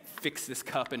can't fix this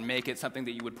cup and make it something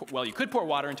that you could pour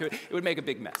water into it. It would make a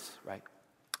big mess, right?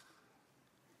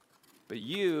 But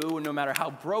you, no matter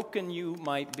how broken you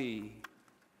might be,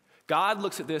 God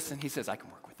looks at this and he says, I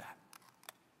can work with that.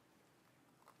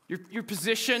 Your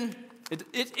position,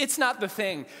 it's not the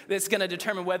thing that's going to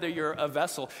determine whether you're a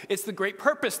vessel. It's the great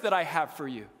purpose that I have for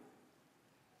you.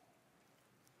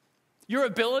 Your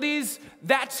abilities,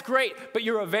 that's great, but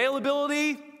your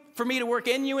availability for me to work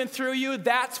in you and through you,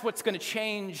 that's what's going to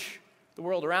change the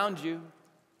world around you.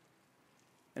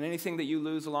 And anything that you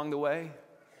lose along the way,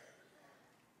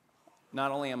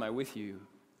 not only am I with you,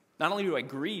 not only do I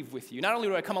grieve with you, not only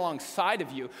do I come alongside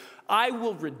of you, I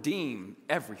will redeem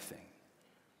everything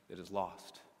that is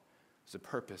lost. There's a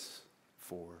purpose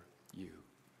for you.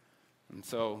 And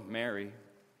so Mary,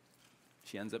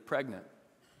 she ends up pregnant,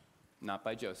 not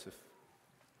by Joseph.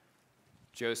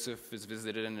 Joseph is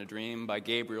visited in a dream by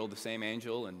Gabriel, the same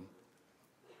angel, and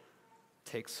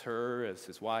takes her as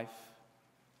his wife.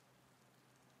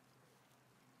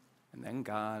 And then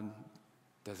God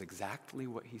does exactly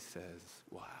what he says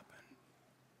will happen.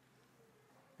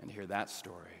 And to hear that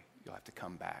story, you'll have to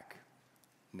come back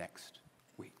next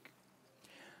week.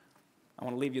 I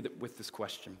want to leave you with this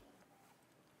question.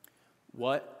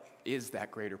 What is that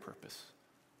greater purpose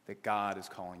that God is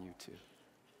calling you to?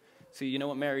 See, you know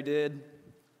what Mary did?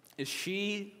 Is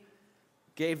she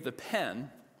gave the pen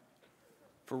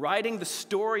for writing the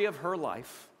story of her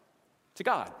life to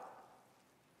God.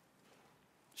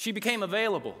 She became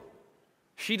available.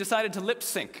 She decided to lip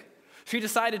sync. She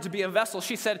decided to be a vessel.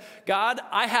 She said, God,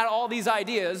 I had all these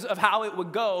ideas of how it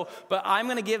would go, but I'm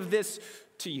going to give this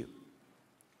to you.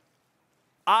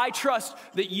 I trust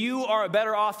that you are a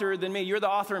better author than me. You're the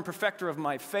author and perfecter of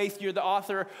my faith. You're the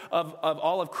author of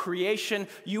all of creation.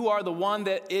 You are the one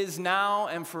that is now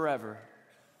and forever.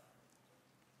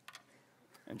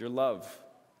 And your love.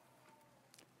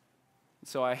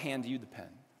 So I hand you the pen.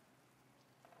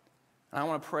 And I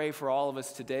want to pray for all of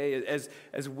us today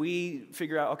as we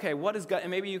figure out, okay, what is God,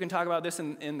 and maybe you can talk about this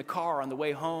in the car on the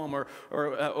way home or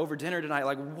over dinner tonight.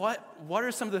 Like, what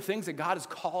are some of the things that God has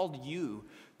called you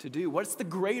to do? What's the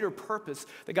greater purpose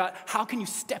that God, how can you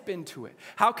step into it?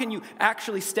 How can you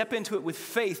actually step into it with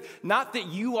faith? Not that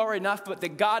you are enough, but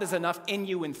that God is enough in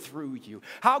you and through you.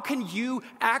 How can you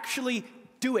actually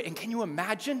do it? And can you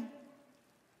imagine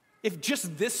if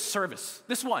just this service,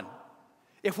 this one,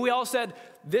 if we all said,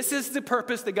 this is the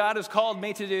purpose that God has called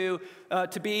me to do,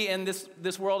 to be in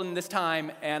this world in this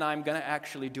time, and I'm going to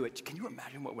actually do it. Can you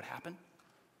imagine what would happen?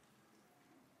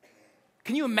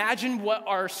 Can you imagine what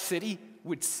our city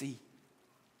would see?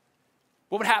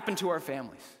 What would happen to our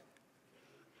families?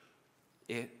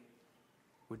 It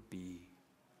would be,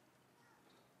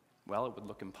 well, it would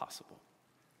look impossible.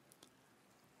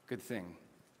 Good thing,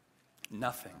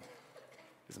 nothing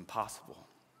is impossible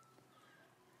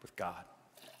with God.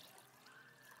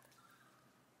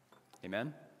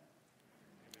 Amen?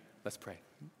 Let's pray.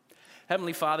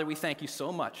 Heavenly Father, we thank you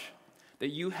so much that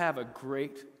you have a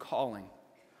great calling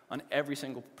on every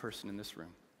single person in this room.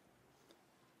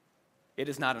 It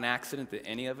is not an accident that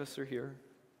any of us are here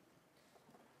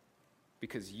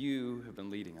because you have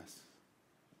been leading us.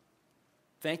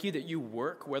 Thank you that you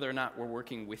work whether or not we're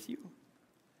working with you.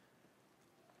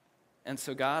 And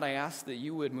so, God, I ask that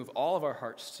you would move all of our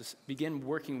hearts to begin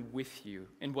working with you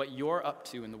in what you're up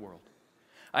to in the world.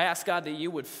 I ask, God, that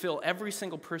you would fill every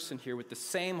single person here with the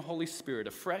same Holy Spirit,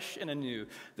 afresh and anew,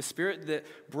 the Spirit that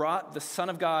brought the Son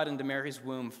of God into Mary's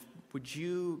womb. Would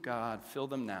you, God, fill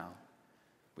them now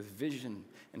with vision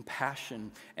and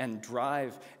passion and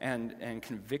drive and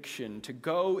conviction to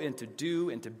go and to do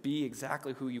and to be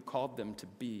exactly who you called them to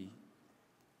be,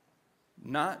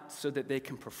 not so that they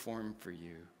can perform for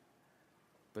you,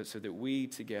 but so that we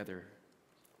together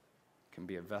can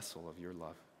be a vessel of your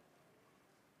love.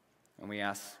 And we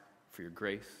ask for your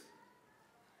grace,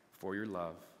 for your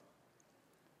love.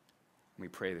 And we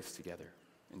pray this together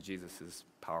In Jesus'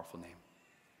 powerful name,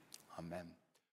 amen.